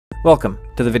Welcome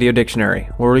to the Video Dictionary,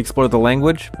 where we explore the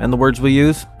language and the words we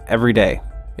use every day.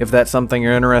 If that's something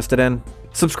you're interested in,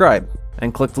 subscribe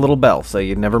and click the little bell so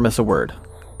you never miss a word.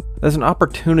 There's an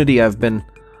opportunity I've been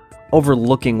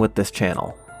overlooking with this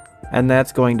channel, and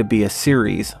that's going to be a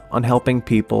series on helping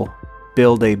people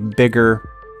build a bigger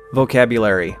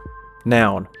vocabulary.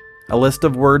 Noun, a list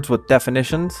of words with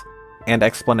definitions and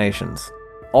explanations.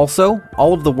 Also,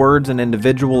 all of the words an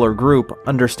individual or group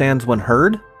understands when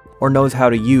heard or knows how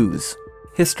to use.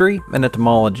 History and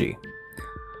etymology.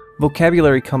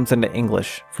 Vocabulary comes into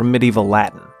English from medieval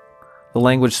Latin, the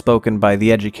language spoken by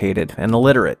the educated and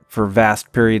illiterate for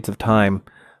vast periods of time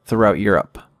throughout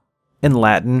Europe. In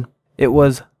Latin, it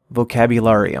was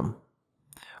vocabularium,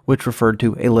 which referred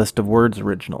to a list of words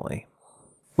originally,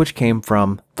 which came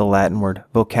from the Latin word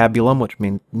vocabulum, which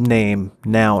means name,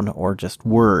 noun, or just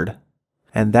word.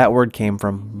 And that word came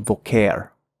from vocare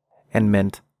and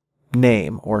meant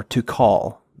name or to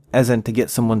call, as in to get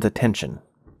someone's attention.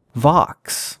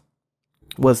 Vox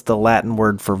was the Latin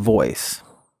word for voice,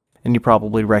 and you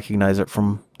probably recognize it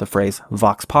from the phrase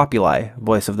vox populi,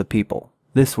 voice of the people.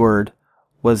 This word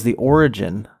was the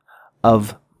origin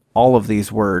of all of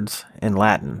these words in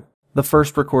Latin. The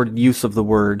first recorded use of the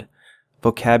word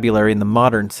vocabulary in the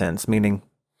modern sense, meaning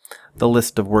the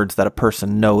list of words that a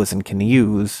person knows and can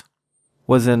use,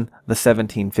 was in the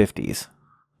 1750s.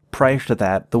 Prior to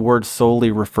that, the word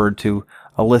solely referred to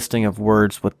a listing of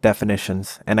words with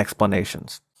definitions and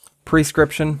explanations,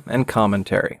 prescription and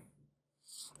commentary.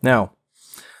 Now,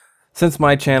 since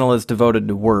my channel is devoted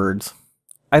to words,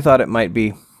 I thought it might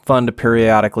be fun to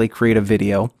periodically create a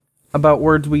video about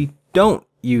words we don't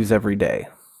use every day,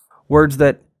 words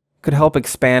that could help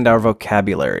expand our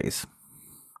vocabularies.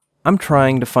 I'm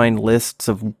trying to find lists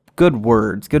of good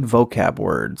words, good vocab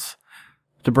words,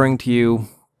 to bring to you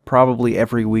probably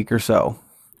every week or so.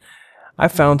 I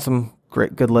found some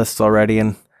good lists already,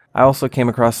 and I also came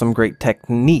across some great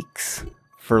techniques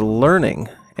for learning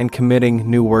and committing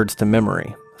new words to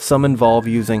memory. Some involve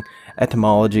using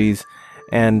etymologies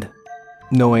and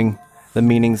knowing the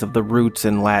meanings of the roots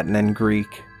in Latin and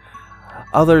Greek.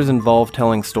 Others involve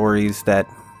telling stories that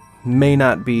may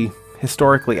not be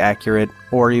historically accurate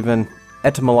or even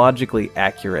etymologically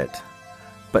accurate,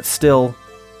 but still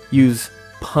use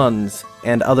puns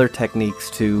and other techniques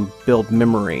to build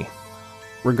memory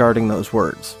regarding those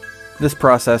words. This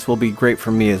process will be great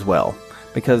for me as well,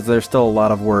 because there's still a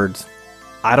lot of words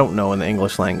I don't know in the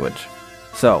English language.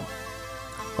 So,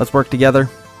 let's work together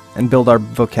and build our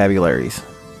vocabularies.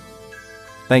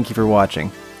 Thank you for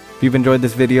watching. If you've enjoyed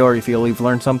this video or you feel you've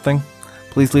learned something,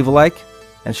 please leave a like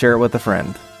and share it with a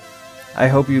friend. I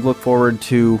hope you look forward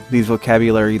to these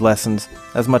vocabulary lessons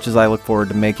as much as I look forward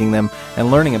to making them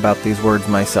and learning about these words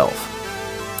myself.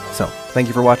 So, thank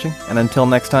you for watching, and until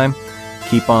next time,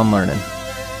 keep on learning.